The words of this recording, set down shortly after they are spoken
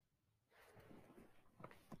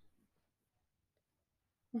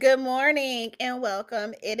Good morning and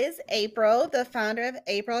welcome. It is April, the founder of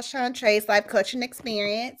April Chantrace Life Coaching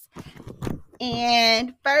Experience.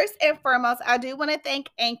 And first and foremost, I do want to thank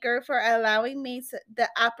Anchor for allowing me the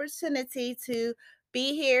opportunity to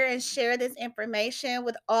be here and share this information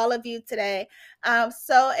with all of you today. I'm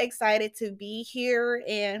so excited to be here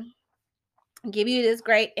and give you this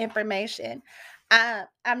great information.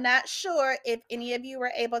 I'm not sure if any of you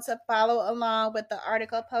were able to follow along with the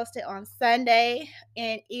article posted on Sunday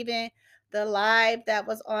and even the live that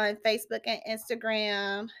was on Facebook and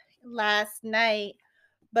Instagram last night.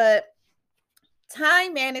 But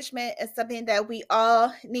time management is something that we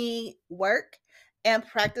all need work and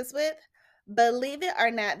practice with. Believe it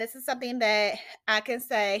or not, this is something that I can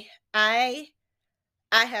say I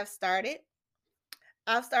have started.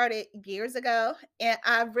 I've started years ago, and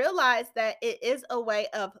I realized that it is a way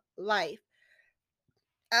of life.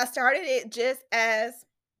 I started it just as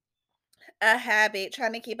a habit,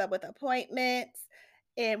 trying to keep up with appointments.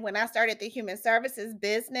 And when I started the human services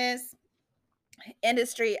business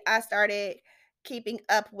industry, I started keeping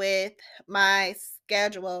up with my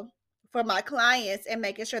schedule for my clients and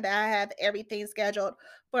making sure that I have everything scheduled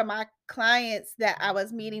for my clients that I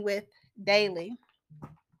was meeting with daily.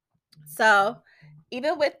 So,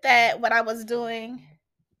 even with that, what I was doing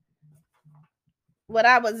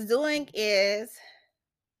is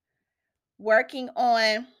working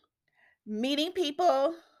on meeting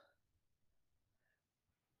people,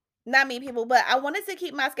 not meeting people, but I wanted to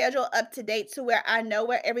keep my schedule up to date to where I know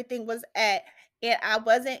where everything was at and I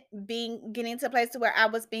wasn't being getting to a place to where I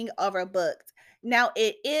was being overbooked. Now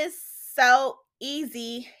it is so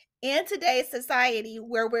easy in today's society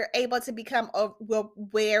where we're able to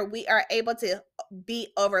where we are able to be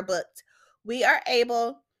overbooked. We are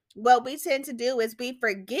able What we tend to do is we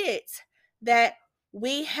forget that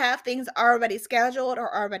we have things already scheduled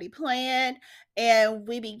or already planned, and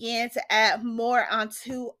we begin to add more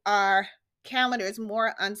onto our calendars,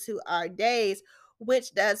 more onto our days,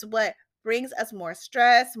 which does what? Brings us more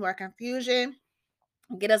stress, more confusion,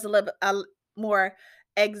 get us a little bit more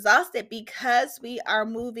exhausted because we are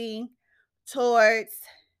moving towards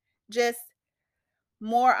just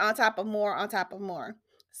more on top of more on top of more.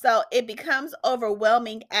 So it becomes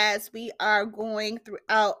overwhelming as we are going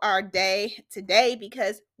throughout our day today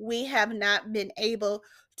because we have not been able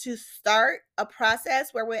to start a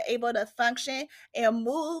process where we're able to function and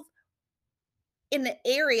move in the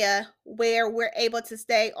area where we're able to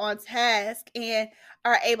stay on task and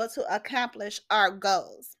are able to accomplish our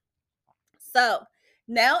goals. So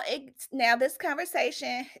now this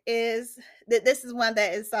conversation is that this is one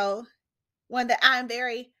that I'm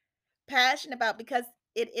very passionate about because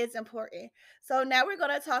it is important. So now we're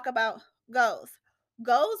going to talk about goals.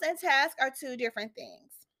 Goals and tasks are two different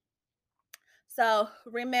things. So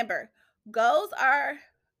remember, goals are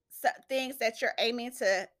things that you're aiming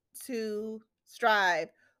to strive.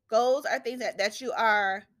 Goals are things that you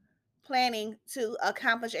are planning to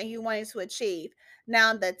accomplish and you wanting to achieve.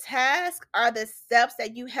 Now the tasks are the steps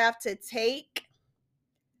that you have to take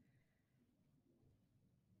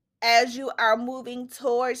as you are moving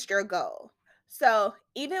towards your goal. So,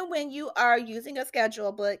 even when you are using a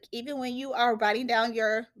schedule book, even when you are writing down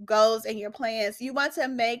your goals and your plans, you want to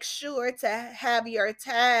make sure to have your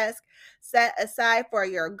task set aside for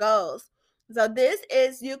your goals. So,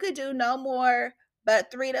 you could do no more but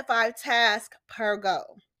 3 to 5 tasks per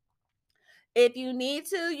goal. If you need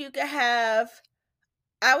to, you could have,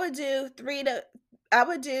 I would do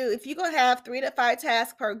if you're going to have 3 to 5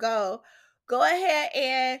 tasks per goal, go ahead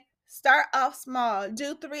and start off small.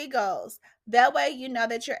 Do 3 goals. That way, you know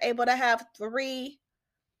that you're able to have 3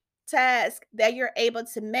 tasks that you're able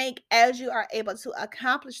to make as you are able to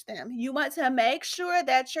accomplish them. You want to make sure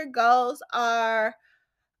that your goals are,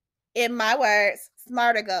 in my words,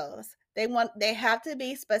 smarter goals. They have to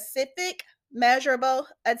be specific, measurable,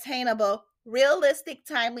 attainable, realistic,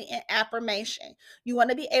 timely, and affirmation. You want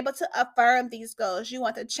to be able to affirm these goals. You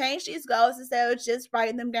want to change these goals instead of just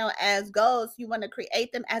writing them down as goals. You want to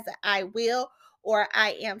create them as an I will or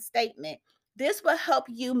I am statement. This will help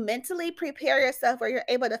you mentally prepare yourself where you're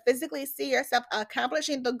able to physically see yourself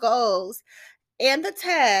accomplishing the goals and the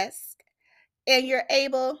task, and you're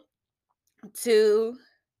able to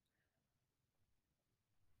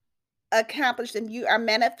accomplish them. You are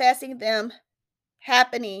manifesting them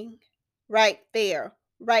happening right there,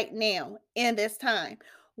 right now, in this time,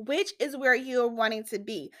 which is where you're wanting to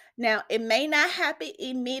be. Now, it may not happen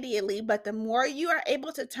immediately, but the more you are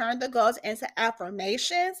able to turn the goals into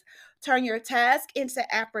affirmations, turn your task into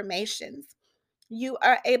affirmations, you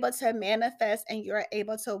are able to manifest and you're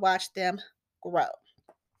able to watch them grow.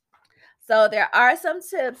 So, there are some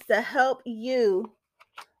tips to help you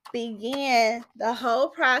begin the whole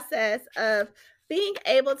process of being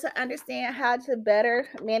able to understand how to better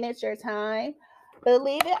manage your time.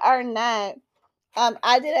 Believe it or not,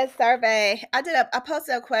 I did a survey. I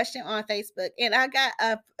posted a question on Facebook, and I got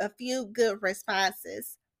a few good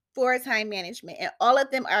responses for time management, and all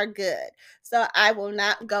of them are good. So I will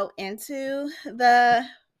not go into the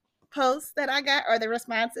posts that I got or the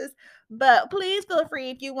responses, but please feel free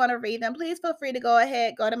if you want to read them. Please feel free to go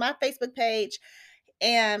ahead, go to my Facebook page,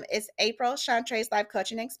 and it's April Chantre's Life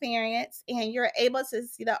Coaching Experience, and you're able to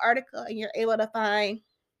see the article and you're able to find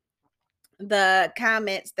the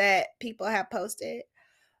comments that people have posted.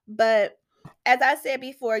 But as I said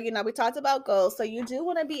before, we talked about goals. So you do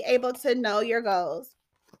want to be able to know your goals.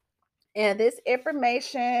 And this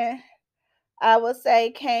information, I would say,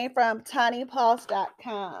 came from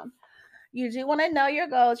tinypulse.com. You do want to know your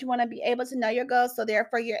goals. You want to be able to know your goals. So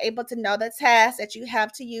therefore, you're able to know the tasks that you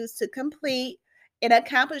have to use to complete and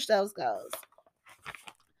accomplish those goals.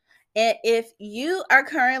 And if you are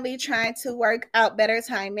currently trying to work out better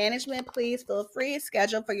time management, please feel free to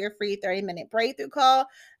schedule for your free 30-minute breakthrough call.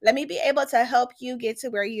 Let me be able to help you get to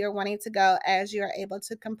where you're wanting to go as you're able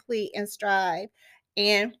to complete and strive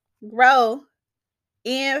and grow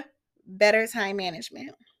in better time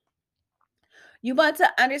management. You want to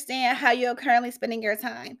understand how you're currently spending your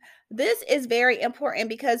time. This is very important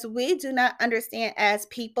because we do not understand as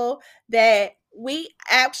people that we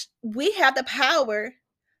have the power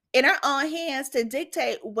in our own hands to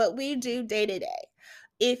dictate what we do day to day.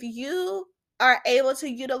 If you are able to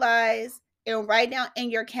utilize and write down in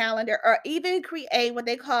your calendar or even create what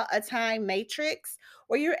they call a time matrix,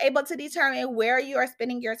 where you're able to determine where you are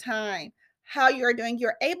spending your time, how you're doing,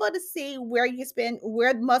 you're able to see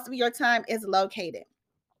where most of your time is located.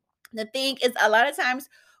 The thing is, a lot of times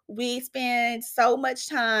we spend so much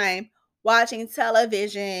time watching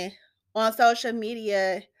television, on social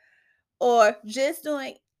media, or just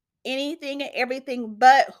doing anything and everything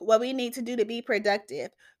but what we need to do to be productive.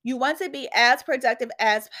 You want to be as productive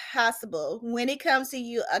as possible when it comes to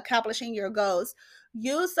you accomplishing your goals.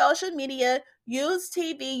 Use social media, use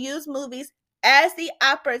TV, use movies as the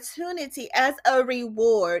opportunity, as a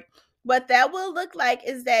reward. What that will look like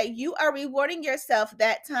is that you are rewarding yourself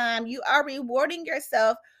that time. You are rewarding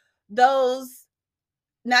yourself those,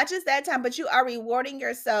 not just that time, but you are rewarding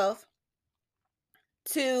yourself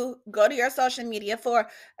to go to your social media for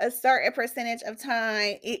a certain percentage of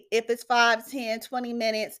time. If it's 5, 10, 20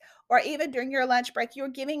 minutes, or even during your lunch break, you're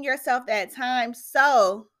giving yourself that time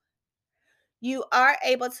so you are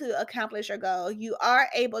able to accomplish your goal. You are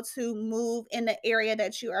able to move in the area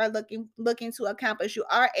that you are looking to accomplish. You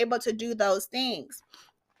are able to do those things.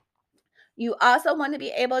 You also want to be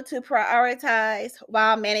able to prioritize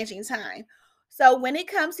while managing time. So when it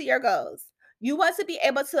comes to your goals, you want to be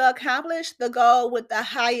able to accomplish the goal with the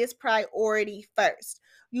highest priority first.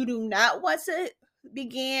 You do not want to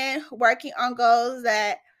begin working on goals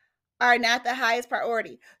that are not the highest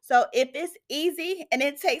priority. So if it's easy and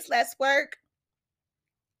it takes less work,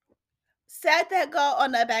 set that goal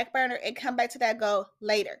on the back burner and come back to that goal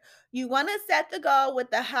later. You want to set the goal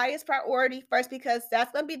with the highest priority first because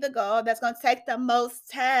that's going to be the goal that's going to take the most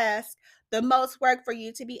task, the most work for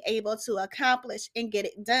you to be able to accomplish and get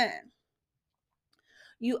it done.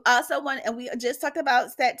 You also want, and we just talked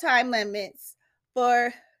about set time limits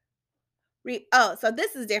for so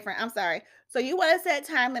this is different. I'm sorry. So you want to set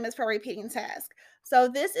time limits for repeating tasks. So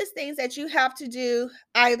this is things that you have to do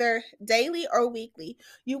either daily or weekly.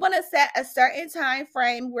 You want to set a certain time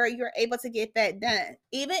frame where you're able to get that done.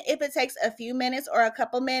 Even if it takes a few minutes or a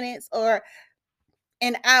couple minutes or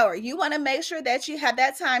an hour, you want to make sure that you have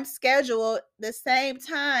that time scheduled the same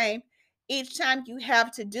time each time you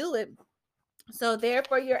have to do it, so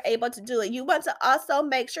therefore you're able to do it. You want to also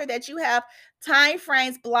make sure that you have time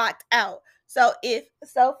frames blocked out. So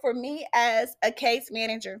for me as a case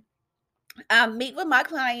manager, I meet with my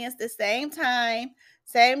clients the same time,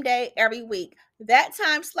 same day every week. That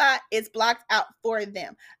time slot is blocked out for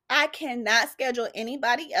them. I cannot schedule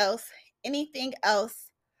anybody else, anything else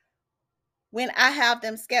when I have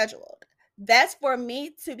them scheduled. That's for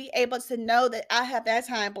me to be able to know that I have that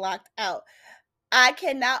time blocked out. I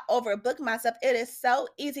cannot overbook myself. It is so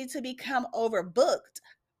easy to become overbooked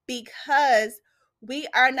because we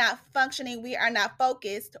are not functioning, we are not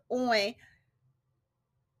focused on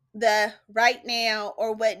the right now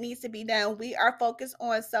or what needs to be done. We are focused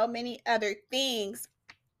on so many other things,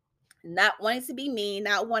 not wanting to be mean,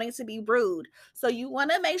 not wanting to be rude. So you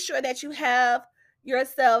want to make sure that you have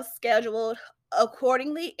yourself scheduled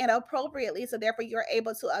accordingly and appropriately, so therefore you're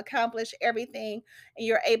able to accomplish everything and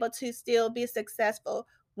you're able to still be successful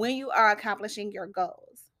when you are accomplishing your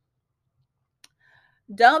goals.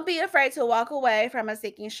 Don't be afraid to walk away from a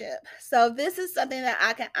sinking ship. So, this is something that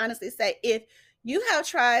I can honestly say. If you have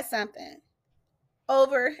tried something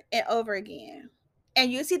over and over again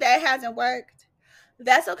and you see that it hasn't worked,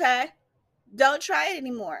 that's okay. Don't try it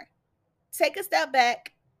anymore. Take a step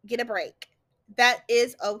back, get a break. That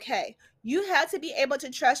is okay. You have to be able to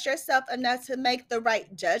trust yourself enough to make the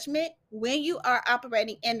right judgment when you are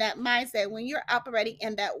operating in that mindset, when you're operating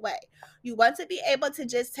in that way. You want to be able to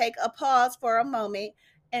just take a pause for a moment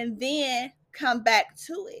and then come back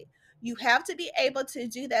to it. You have to be able to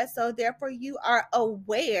do that. So, therefore, you are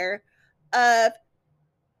aware of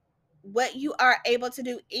what you are able to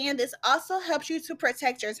do. And this also helps you to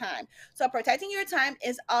protect your time. So, protecting your time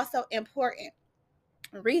is also important.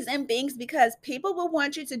 Reason being is because people will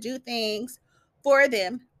want you to do things for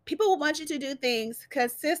them. People will want you to do things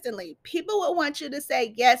consistently. People will want you to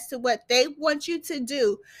say yes to what they want you to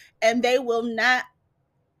do, and they will not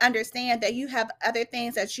understand that you have other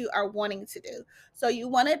things that you are wanting to do. So you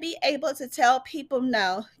want to be able to tell people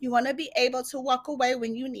no. You want to be able to walk away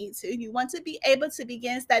when you need to. You want to be able to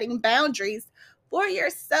begin setting boundaries for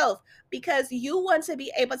yourself because you want to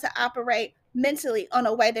be able to operate mentally on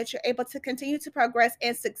a way that you're able to continue to progress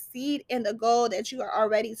and succeed in the goal that you are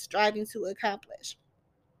already striving to accomplish.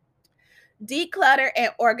 Declutter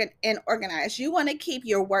and organize. You want to keep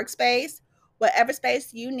your workspace, whatever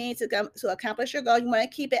space you need to accomplish your goal. You want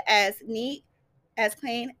to keep it as neat, as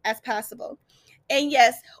clean as possible. And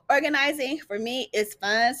yes, organizing for me is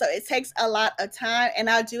fun. So it takes a lot of time, and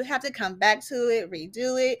I do have to come back to it,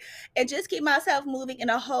 redo it, and just keep myself moving in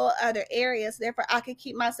a whole other areas. Therefore, I can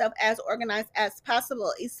keep myself as organized as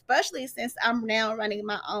possible, especially since I'm now running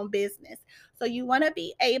my own business. So you want to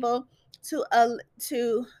be able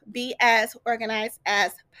to be as organized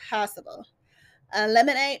as possible.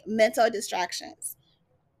 Eliminate mental distractions.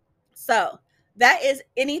 So that is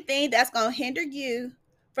anything that's going to hinder you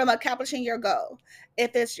from accomplishing your goal.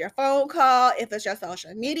 If it's your phone call, if it's your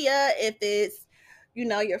social media, if it's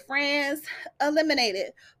your friends, eliminate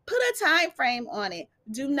it. Put a time frame on it.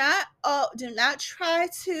 Do not try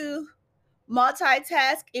to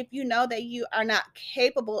multitask if you know that you are not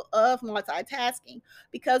capable of multitasking,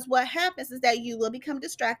 because what happens is that you will become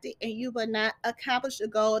distracted and you will not accomplish the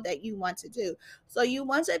goal that you want to do. So you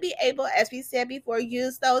want to be able, as we said before,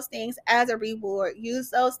 use those things as a reward, use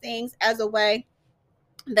those things as a way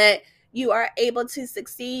that you are able to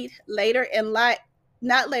succeed later in life,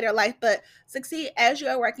 not later life, but succeed as you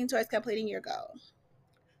are working towards completing your goal.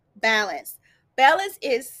 Balance. Balance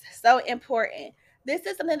is so important. This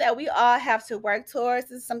is something that we all have to work towards.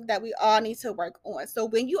 This is something that we all need to work on. So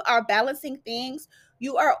when you are balancing things,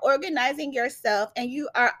 you are organizing yourself, and you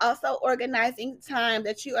are also organizing time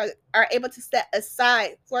that you are able to set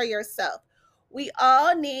aside for yourself. We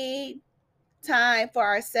all need time for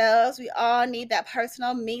ourselves. We all need that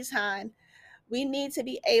personal me time. We need to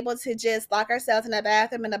be able to just lock ourselves in a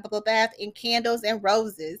bathroom, in a bubble bath, in candles and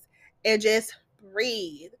roses, and just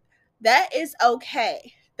breathe. That is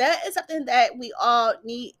okay. That is something that we all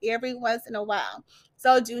need every once in a while.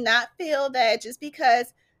 So do not feel that just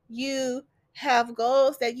because you have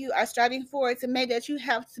goals that you are striving for to make, that you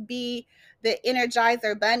have to be the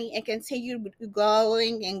energizer bunny and continue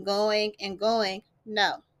going and going and going.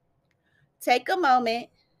 No. Take a moment,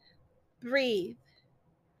 breathe,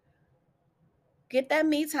 get that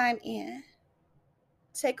me time in,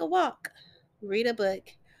 take a walk, read a book,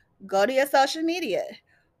 go to your social media,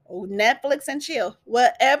 Netflix and chill.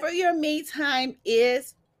 Whatever your me time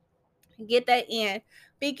is, get that in.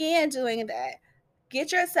 Begin doing that.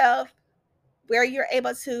 Get yourself where you're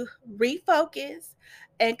able to refocus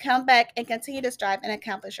and come back and continue to strive and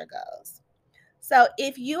accomplish your goals. So,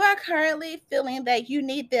 if you are currently feeling that you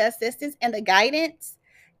need the assistance and the guidance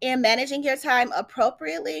in managing your time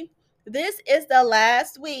appropriately, this is the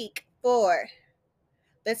last week for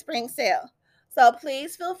the spring sale. So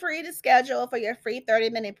please feel free to schedule for your free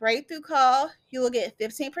 30-minute breakthrough call. You will get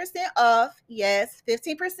 15% off. Yes,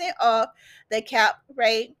 15% off the cap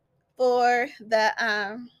rate for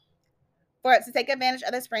the for it to take advantage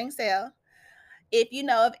of the spring sale. If you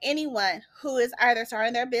know of anyone who is either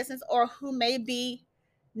starting their business or who may be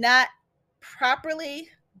not properly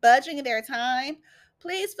budgeting their time,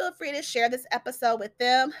 please feel free to share this episode with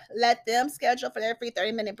them. Let them schedule for their free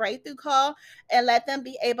 30-minute breakthrough call, and let them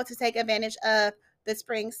be able to take advantage of the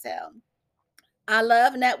spring sale. I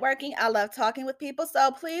love networking. I love talking with people.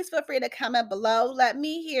 So please feel free to comment below. Let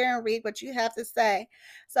me hear and read what you have to say.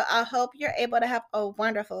 So I hope you're able to have a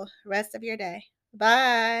wonderful rest of your day.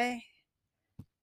 Bye.